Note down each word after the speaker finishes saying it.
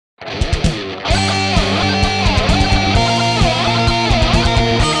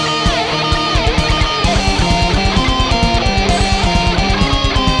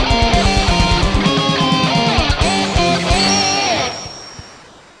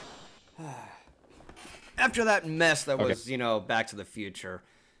After that mess that was, you know, Back to the Future,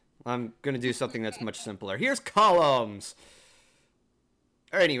 I'm gonna do something that's much simpler. Here's columns.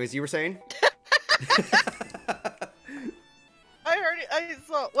 Anyways, you were saying? I heard it. I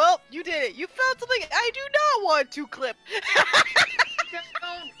saw. Well, you did it. You found something I do not want to clip.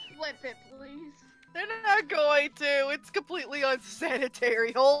 Don't flip it, please. They're not going to. It's completely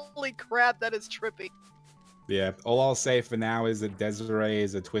unsanitary. Holy crap, that is trippy. Yeah, all I'll say for now is that Desiree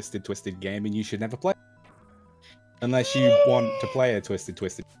is a twisted game, and you should never play. Unless you want to play a twisted.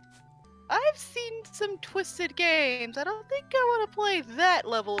 I've seen some twisted games. I don't think I want to play that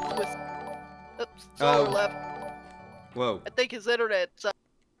level of twist. Oops, solar left. Whoa. I think his internet.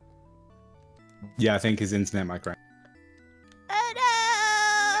 Yeah, I think his internet might crash. Oh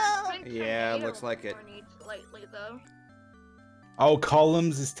no! Yeah, it looks like it. Slightly, though. Oh,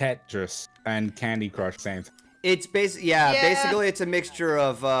 Columns is Tetris and Candy Crush, same thing. It's basically it's a mixture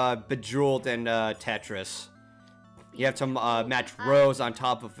of Bejeweled and Tetris. You have to match rows on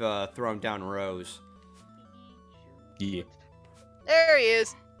top of thrown down rows. Yeah. There he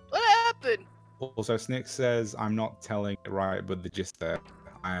is. What happened? Also, Snick says, I'm not telling it right, but the gist there,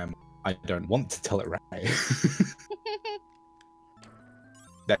 I don't want to tell it right.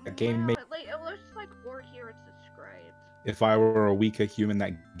 That game made... Like, it looks like we're here it's described. If I were a weaker human,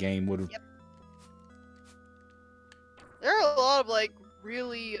 that game would have... Yep. There are a lot of, like,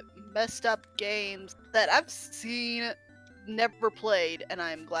 really messed up games that I've seen, never played, and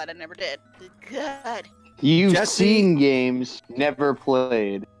I'm glad I never did. God. You've seen games, never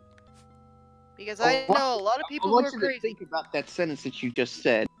played. Because I know a lot of people who are crazy. Think about that sentence that you just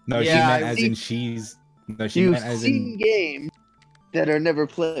said. No, yeah, she meant as in she's... No, she meant as in... You've seen games that are never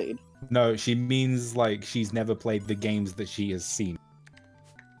played. No, she means, like, she's never played the games that she has seen.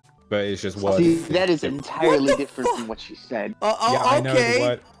 But it's just what... See, that is entirely different from what she said. Yeah, I know the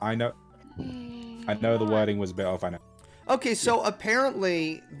word... I know the wording was a bit off, I know. Okay, so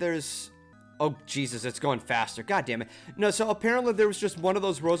apparently there's... Oh, Jesus, it's going faster. God damn it. No, so apparently there was just one of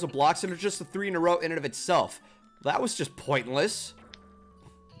those rows of blocks, and it's just a 3 in a row in and of itself. That was just pointless.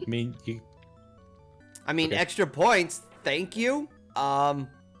 I mean, okay. Extra points. Thank you. The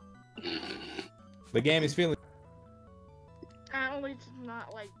game is feeling... At least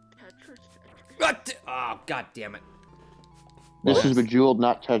not like Tetris. Oh, God damn it. This is Bejeweled,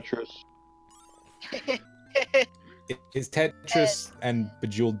 not Tetris. Is Tetris and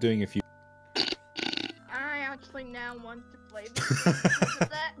Bejeweled doing a few... I actually now want to play this.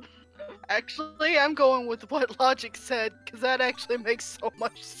 That. Actually, I'm going with what Logic said, because that actually makes so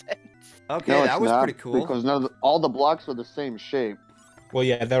much sense. Okay, no, that was pretty cool. Because all the blocks are the same shape. Well,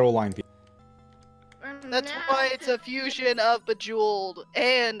 yeah, they're all line people. That's why it's a fusion of Bejeweled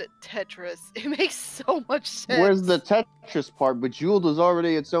and Tetris. It makes so much sense. Where's the Tetris part? Bejeweled is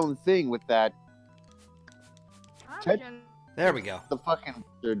already its own thing with that. There we go. The fucking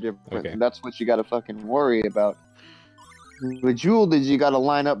they're different. Okay. That's what you gotta fucking worry about. Bejeweled is you gotta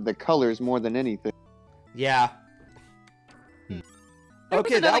line up the colors more than anything. Yeah.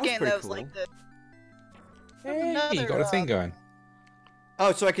 Okay, that was pretty cool. Like this. Hey, you got a thing going.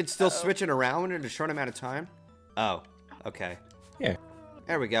 Oh, so I could still switch it around in a short amount of time? Oh, okay. Yeah.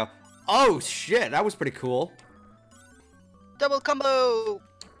 There we go. Oh, shit, that was pretty cool. Double combo!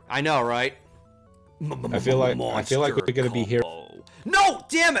 I know, right? I feel like we're gonna be here. No,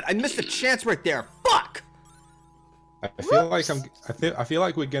 damn it! I missed a chance right there. Fuck! I feel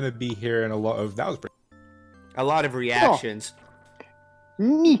like we're gonna be hearing a lot of... That was pretty... A lot of reactions. Oh.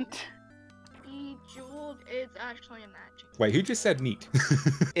 Neat! Bejeweled is actually a matching. Wait, who just said neat?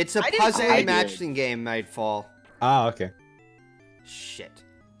 It's a puzzle matching game, Nightfall. Ah, okay. Shit.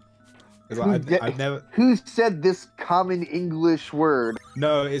 I've never... Who said this common English word?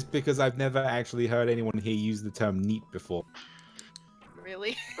 No, it's because I've never actually heard anyone here use the term neat before.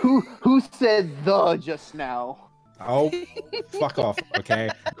 Really? Who said the just now? Oh, fuck off, okay?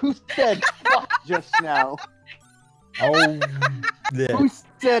 Who said fuck just now? Oh, yeah. Who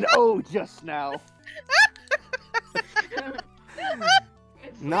said oh just now?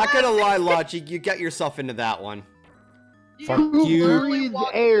 Not gonna lie, Logic, you got yourself into that one. Fuck Who you. breathed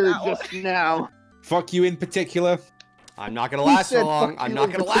air just now? Fuck you in particular. I'm not gonna last long. I'm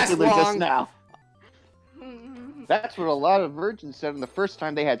not gonna last long. Just now. That's what a lot of virgins said the first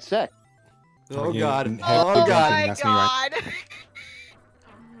time they had sex. Oh god. Oh Oh god. my god.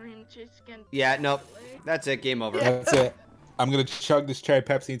 Yeah, nope. That's it. Game over. That's it. I'm gonna chug this cherry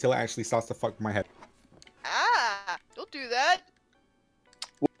Pepsi until it actually starts to fuck my head. Ah! Don't do that.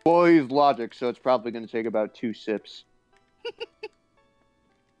 Well, he's Logic, so it's probably going to take about 2 sips.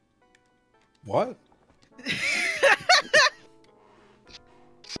 What?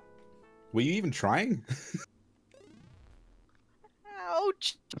 Were you even trying?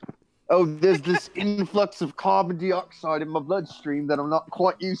 Ouch. Oh, there's this influx of carbon dioxide in my bloodstream that I'm not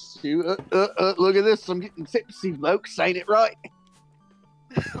quite used to. Look at this. I'm getting tipsy, folks. Ain't it right?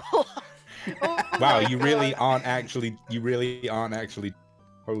 Oh Wow, my you really God. aren't actually. You really aren't actually.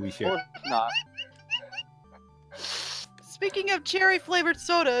 Holy Of shit. course not. Speaking of cherry flavored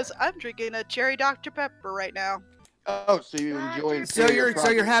sodas, I'm drinking a cherry Dr. Pepper right now. Oh, so you enjoy So inferior you're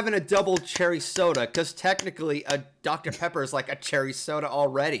products. having a double cherry soda, because technically a Dr. Pepper is like a cherry soda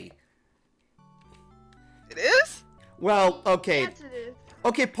already. It is? Well, okay. Yes, it is.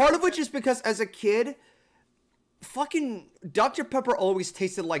 Okay, part of which is because as a kid, fucking Dr. Pepper always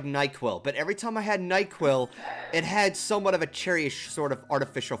tasted like NyQuil, but every time I had NyQuil, it had somewhat of a cherryish sort of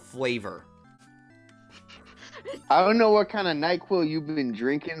artificial flavor. I don't know what kind of NyQuil you've been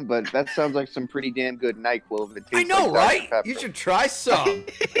drinking, but that sounds like some pretty damn good NyQuil. If it tastes I know, like Dr. right? Pepper. You should try some.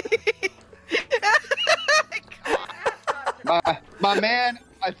 My man,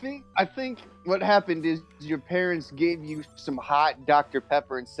 I think what happened is your parents gave you some hot Dr.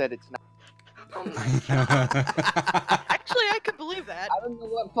 Pepper and said it's not. Oh my god. Actually, I could believe that. I don't know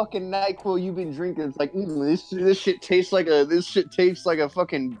what fucking NyQuil you've been drinking. It's like this shit tastes like a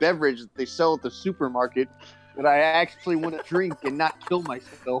fucking beverage that they sell at the supermarket that I actually want to drink and not kill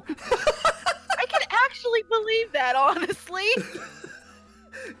myself. I can actually believe that, honestly. It's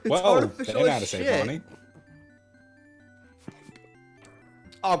Well, artificial they know how as to save shit. money.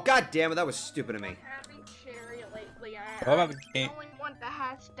 Oh, god damn it, that was stupid of me. Having cherry lately. I love how the I'm game. the only one that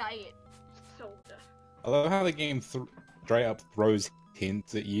has diet soda. I love how the game straight up throws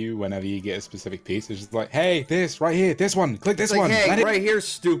hints at you whenever you get a specific piece. It's just like, hey, this right here, this one, click this It's like, one. hey, Let it- right here,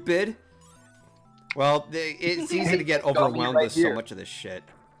 stupid. Well, it's easy to get Copy overwhelmed right with so here. much of this shit.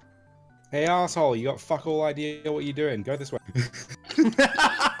 Hey, asshole, you got fuck all idea what you're doing. Go this way.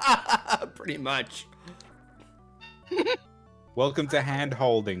 Pretty much. Welcome to hand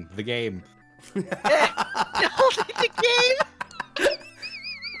holding the game. The game.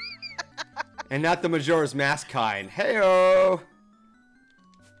 And not the Majora's Mask kind. Heyo.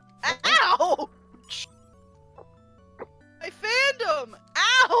 Ouch! My fandom!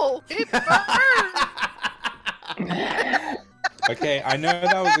 Ow! It burned! Okay, I know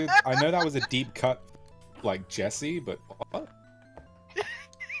that was a deep cut, like Jesse, but what?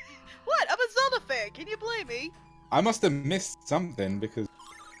 What? I'm a Zelda fan. Can you blame me? I must have missed something because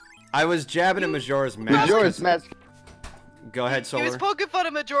I was jabbing at Majora's Mask. Majora's Mask, Go ahead, He was Solar. poking fun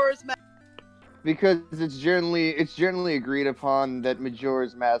of Majora's Mask. because it's generally agreed upon that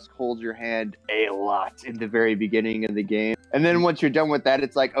Majora's Mask holds your hand a lot in the very beginning of the game, and then once you're done with that,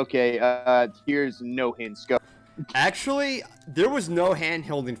 it's like, okay, here's no hints. Go. Actually, there was no hand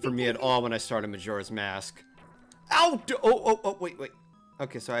holding for me at all when I started Majora's Mask. Ow! Oh, wait.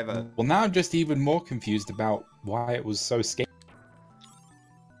 Okay, so I have a... well, now I'm just even more confused about why it was so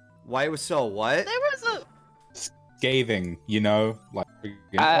Why it was so what? There was a... scathing, you know, like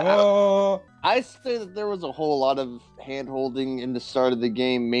I- oh, I say that there was a whole lot of hand holding in the start of the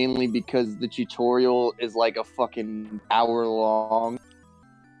game, mainly because the tutorial is like a fucking hour long.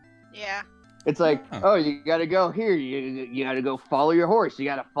 Yeah. It's like, Huh. oh, you gotta go here. You gotta go follow your horse. You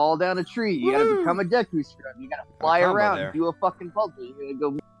gotta fall down a tree. You gotta Woo! become a Deku Scrub. You gotta fly combo around, there. and do a fucking puzzle.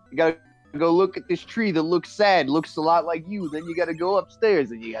 You gotta go look at this tree that looks sad, looks a lot like you. Then you gotta go upstairs,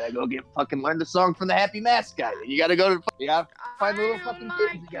 and you gotta go learn the song from the Happy Mascot. And you gotta go to find the little fucking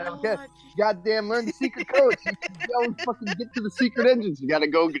kids. You gotta goddamn learn the secret codes. You gotta fucking get to the secret engines. You gotta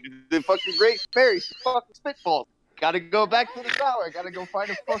go get the fucking great fairies, fucking spitballs. Gotta go back to the tower. Gotta go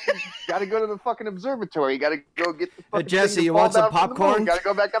find a fucking. Gotta go to the fucking observatory. Gotta go get the fucking. Jesse, thing to you fall want some down from the moon. popcorn? Gotta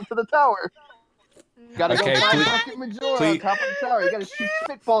go back up to the tower. Gotta Okay, go find please- fucking Majora on please- top of the tower. You gotta shoot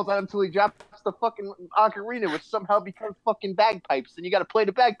spitballs at him until he drops the fucking ocarina, which somehow becomes fucking bagpipes. And you gotta play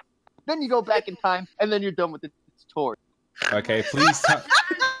the bagpipes. Then you go back in time, and then you're done with the tour. okay, please.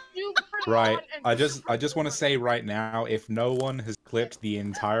 You Right. forgot I just want to say right now, if no one has clipped the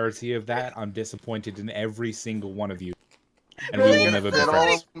entirety of that, I'm disappointed in every single one of you. And we will never be Fit all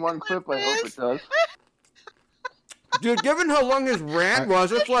friends. in one clip. I hope it does. Dude, given how long his rant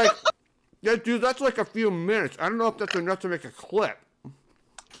was, it's like... Yeah, dude, that's like a few minutes. I don't know if that's enough to make a clip.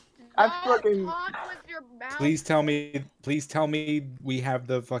 I Talk fucking. with your mouth. Please tell me we have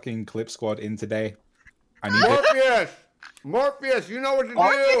the fucking clip squad in today. I need it. Morpheus, you know what to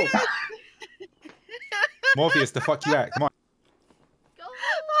Morpheus! do! Morpheus, the fuck you at? Come on. Go.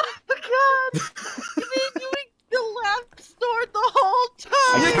 Oh my god! You've been doing the left sword the whole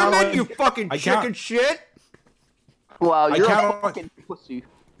I You time! count come in, on- you fucking I chicken count- shit! Wow, I you're count a on- fucking pussy.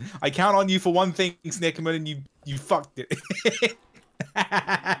 I count on you for one thing, Snickerman, and you fucked it.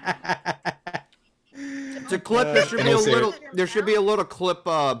 clip. There should be a also- little. There should be a little clip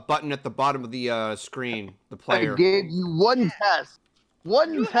button at the bottom of the screen. The I player. gave you one test.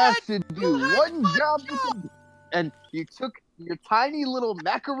 One You test had- to you do. had One one job to job. do. And you took your tiny little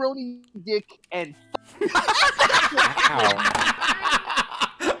macaroni dick and Ow.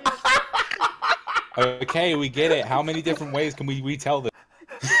 Okay, we get it. How many different ways can we retell this?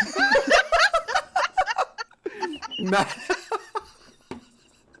 Ma-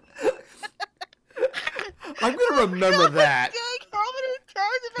 I'm gonna remember that. Dang, how many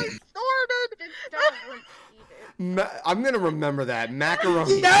times have I started? Just don't repeat it. I'm gonna remember that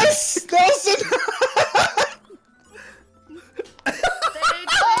macaroni. Yes, Nelson.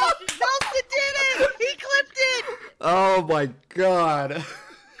 Nelson did it! He clipped it! Oh my god.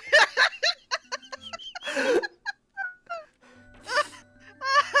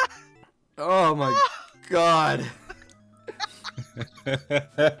 Oh my god. Shit.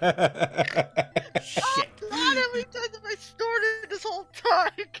 God, how many times have I started this whole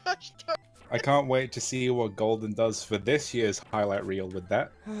time? Gosh darn. I can't wait to see what Golden does for this year's highlight reel with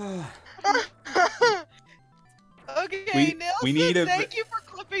that. Okay, we need Nelson, a- thank you for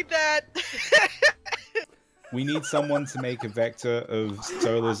clipping that. We need someone to make a vector of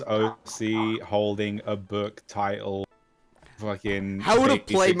Solar's OC holding a book title. Fucking. I would have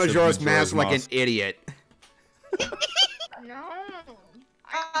played Basics of Majora's Mask like an Mask. idiot. No.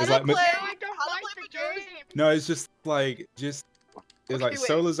 It's I like- play. I don't like the game. No, it's just like it's Okay, like wait.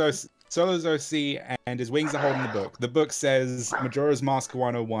 Solar's OC and his wings are holding the book. The book says Majora's Mask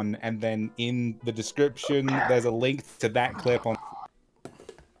 101, and then in the description there's a link to that clip on.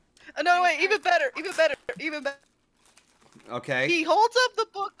 No, wait, even better, even better, even better. Okay. He holds up the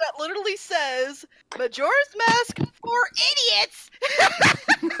book that literally says Majora's Mask for idiots.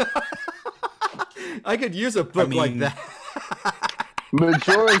 I could use a book like mean- that.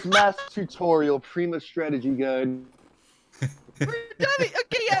 Majora's Mask tutorial, Prima strategy guide. For dummies.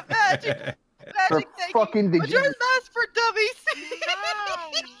 Okay, yeah, magic. For Magic, thank fucking you. Majora's degenerates. Mask for dummies. No.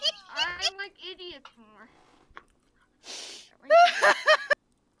 I like idiots more.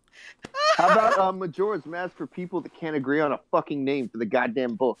 How about Majora's Mask for people that can't agree on a fucking name for the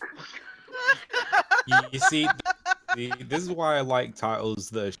goddamn book? You see, this is why I like titles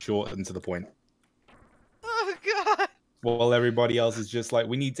that are short and to the point. Oh god. While everybody else is just like,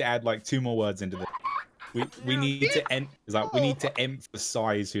 we need to add like 2 more words into this. We need to we need to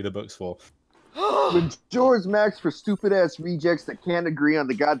emphasize who the book's for. Majora's Mask for stupid ass rejects that can't agree on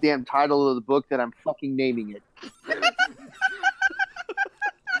the goddamn title of the book that I'm fucking naming it.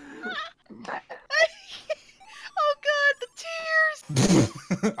 Oh god, the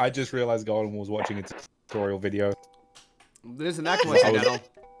tears. I just realized Golden was watching a tutorial video. Isn't that coincidental?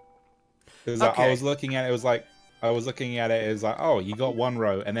 It was like, I Okay. was looking at it, it was like, oh, you got 1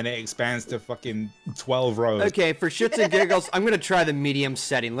 row, and then it expands to fucking 12 rows. Okay, for shits and giggles, I'm gonna try the medium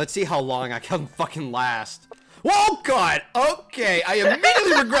setting. Let's see how long I can fucking last. Whoa, God! Okay, I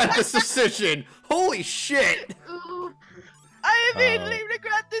immediately regret this decision. Holy shit! Ooh. I immediately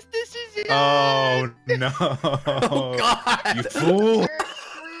regret this decision. Oh no! Oh God! You fool! You're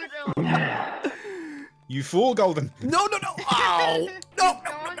brutal. You fool, Golden! No, no, no! Ow! No,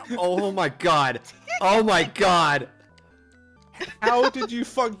 no, no, no! Oh my God! Oh my God! How did you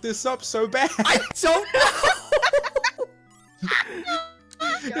fuck this up so bad? I don't know.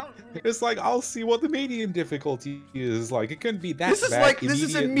 Don't. It's like, I'll see what the medium difficulty is. Like, it couldn't be that This is bad like this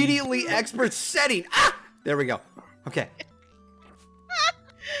is immediately expert setting. Ah! There we go. Okay.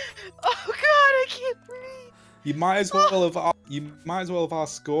 Oh god, I can't breathe. You might as well have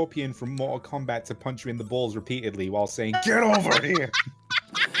asked Scorpion from Mortal Kombat to punch you in the balls repeatedly while saying, "Get over here!"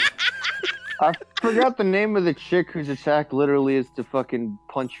 I forgot the name of the chick whose attack literally is to fucking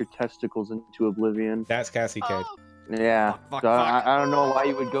punch your testicles into oblivion. That's Cassie Cage. Oh, Yeah, Fuck, so fuck. I don't know why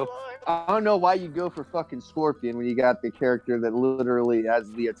you would go. Lord. I don't know why you go for fucking Scorpion when you got the character that literally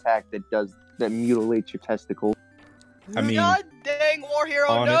has the attack that mutilates your testicles. I mean, God dang, War Hero,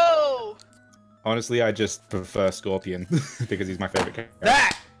 on it- no! honestly, I just prefer Scorpion because he's my favorite character.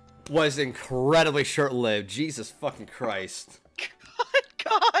 That was incredibly short-lived. Jesus fucking Christ.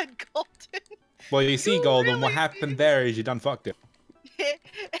 God, Golden. Well, you see, You Golden, really what happened there is you done fucked it.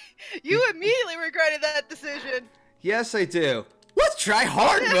 You immediately regretted that decision. Yes, I do. Let's try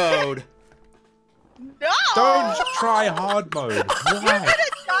hard mode. No! Don't try hard mode. You're Why? gonna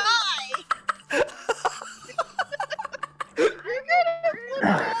die! You're gonna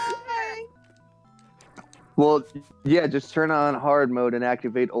die! Well, yeah, just turn on hard mode and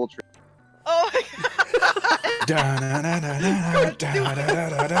activate Ultra. Oh my god!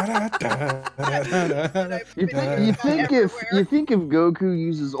 You think if Goku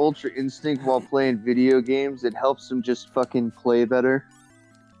uses Ultra Instinct while playing video games, it helps him just fucking play better?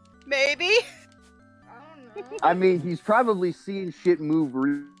 Maybe. I don't know. I mean, he's probably seen shit move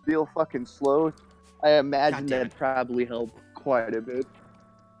real fucking slow. I imagine God damn that probably helped quite a bit.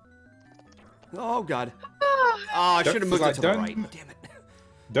 Oh god. Oh, I should have moved it to the right. Damn it.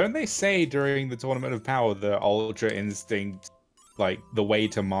 Don't they say during the Tournament of Power that Ultra Instinct, like, the way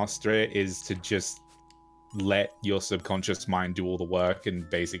to master it is to just let your subconscious mind do all the work and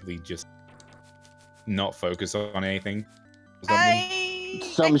basically just not focus on anything? Or something?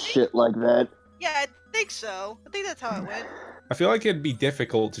 Some shit like that. Yeah, I think so. I think that's how it went. I feel like it'd be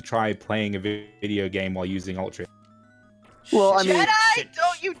difficult to try playing a video game while using Ultra. Well, I mean, Jedi,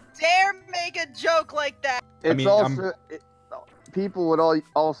 don't you dare make a joke like that. it's also people would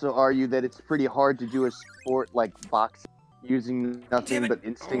also argue that it's pretty hard to do a sport like boxing using nothing but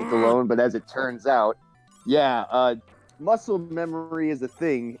instinct alone. But as it turns out, yeah, muscle memory is a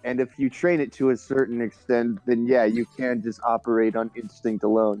thing, and if you train it to a certain extent, then yeah, you can just operate on instinct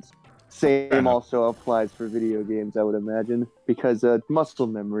alone. Same also applies for video games, I would imagine, because muscle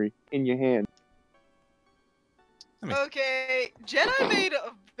memory in your hand. Okay, Jedi made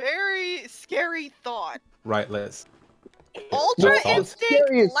a very scary thought. Right, Liz. Ultra The Instinct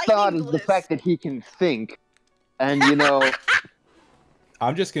scariest thought is Lightning the Bliss. fact that he can think, and you know.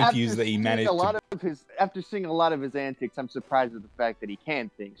 I'm just confused that he managed to... After seeing a lot of his antics, I'm surprised at the fact that he can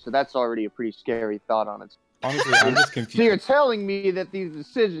think. So that's already a pretty scary thought on its. Honestly, I'm just So you're confused. telling me that these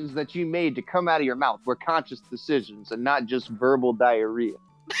decisions that you made to come out of your mouth were conscious decisions and not just verbal diarrhea.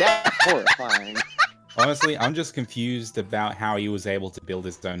 That's horrifying. Honestly, I'm just confused about how he was able to build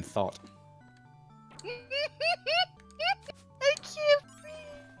his own thought. I can't breathe.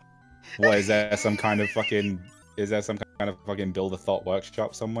 What, is there some kind of fucking... Is there some kind of fucking build a thought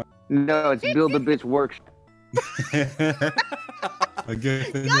workshop somewhere? No, it's build a bitch workshop. I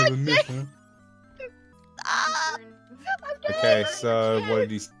guess they never miss, huh? Ah, Okay, so what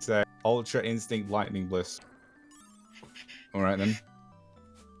did he say? Ultra Instinct Lightning Bliss. Alright then.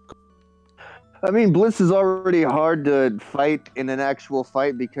 I mean, Bliss is already hard to fight in an actual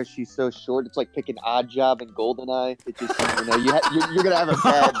fight because she's so short. It's like picking Odd Job and GoldenEye. It just, you know, you're gonna have a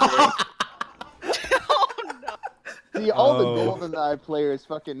bad day. oh no. See, all the GoldenEye players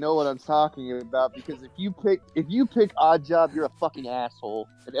fucking know what I'm talking about because if you pick Odd Job, you're a fucking asshole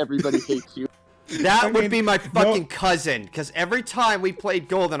and everybody hates you. That would be my fucking cousin, because every time we played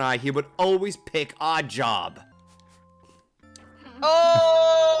GoldenEye, he would always pick Odd Job.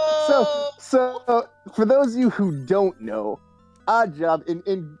 Oh. So for those of you who don't know, Odd Job in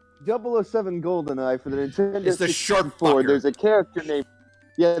 007 GoldenEye for the Nintendo It's the short 64, fucker. there's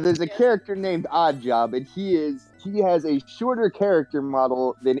a character named Odd Job, and he has a shorter character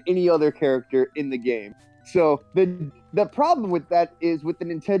model than any other character in the game. So the problem with that is with the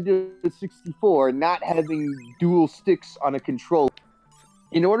Nintendo 64 not having dual sticks on a controller.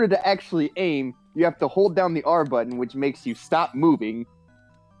 In order to actually aim, you have to hold down the R button, which makes you stop moving.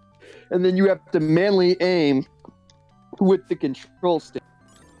 And then you have to manually aim with the control stick.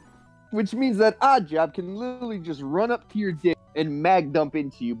 Which means that Odd Job can literally just run up to your dick and mag dump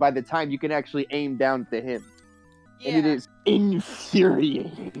into you by the time you can actually aim down to him. Yeah. And it is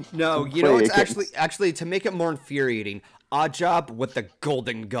infuriating. No, to you know play it's against. actually to make it more infuriating, Odd Job with the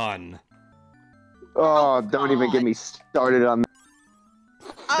golden gun. Oh, don't even get me started on that.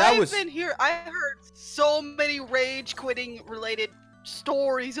 That was- I heard so many rage quitting related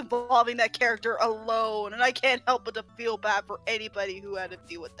stories involving that character alone, and I can't help but to feel bad for anybody who had to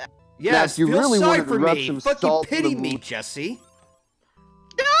deal with that. Yes, you feel really sorry wanted to for rub me. some Fucking salt in pity the me, wound. Jesse.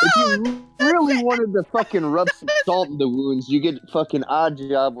 If you really wanted to fucking rub some salt in the wounds, you get fucking Odd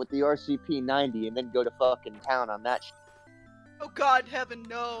Job with the RCP 90 and then go to fucking town on that shit. Oh God, heaven,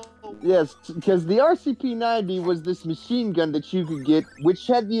 no. Yes, because the RCP 90 was this machine gun that you could get, which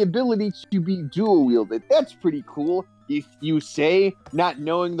had the ability to be dual wielded. That's pretty cool, if you say, not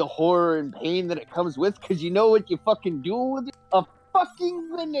knowing the horror and pain that it comes with, because you know what you fucking dual with? A fucking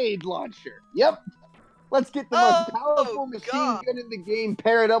grenade launcher. Yep. Let's get the most powerful machine God. gun in the game,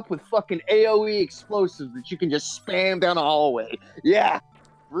 pair it up with fucking AoE explosives that you can just spam down a hallway. Yeah.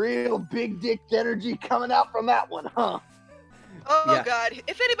 Real big dick energy coming out from that one, huh? Oh Yeah. God,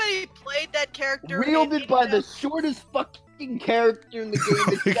 if anybody played that character, Wielded by the shortest fucking character in the game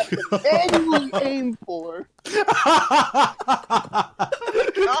that you have to manually aim for.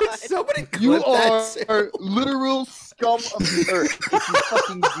 God. Somebody You clip that. are literal scum of the earth if you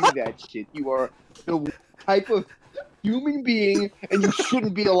fucking do that shit. You are the type of human being, and you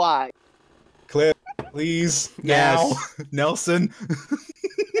shouldn't be alive. Clip. Please, Yes. now, Nelson.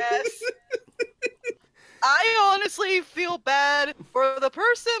 Yes. I honestly feel bad for the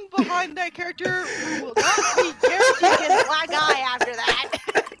person behind that character who will not be guaranteed to get a black eye after that.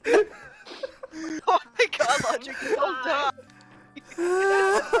 Oh my god, Logic, don't die.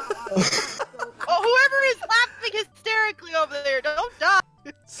 Oh, whoever is laughing hysterically over there, don't die.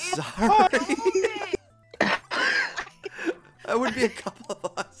 Sorry. That would be a couple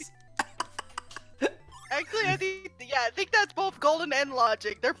of us. Actually, I think that's both Golden and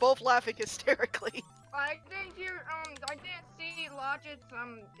Logic. They're both laughing hysterically. I think you're, I didn't see Logic's,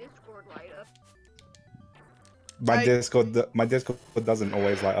 Discord light up. My Discord doesn't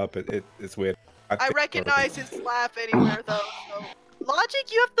always light up. It's weird. I recognize his laugh anywhere, though, so... Logic,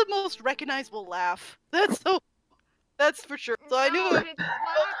 you have the most recognizable laugh. That's for sure. So I knew it.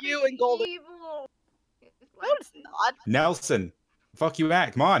 You and Golden. Evil. No, it's not. Nelson, fuck you,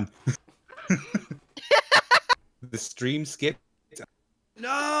 act. Come on. The stream skipped.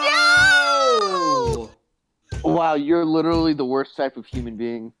 No! Wow, you're literally the worst type of human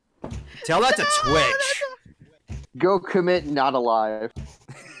being. Tell that to Twitch. Go commit not alive.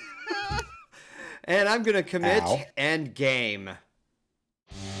 And I'm gonna commit Ow. end game.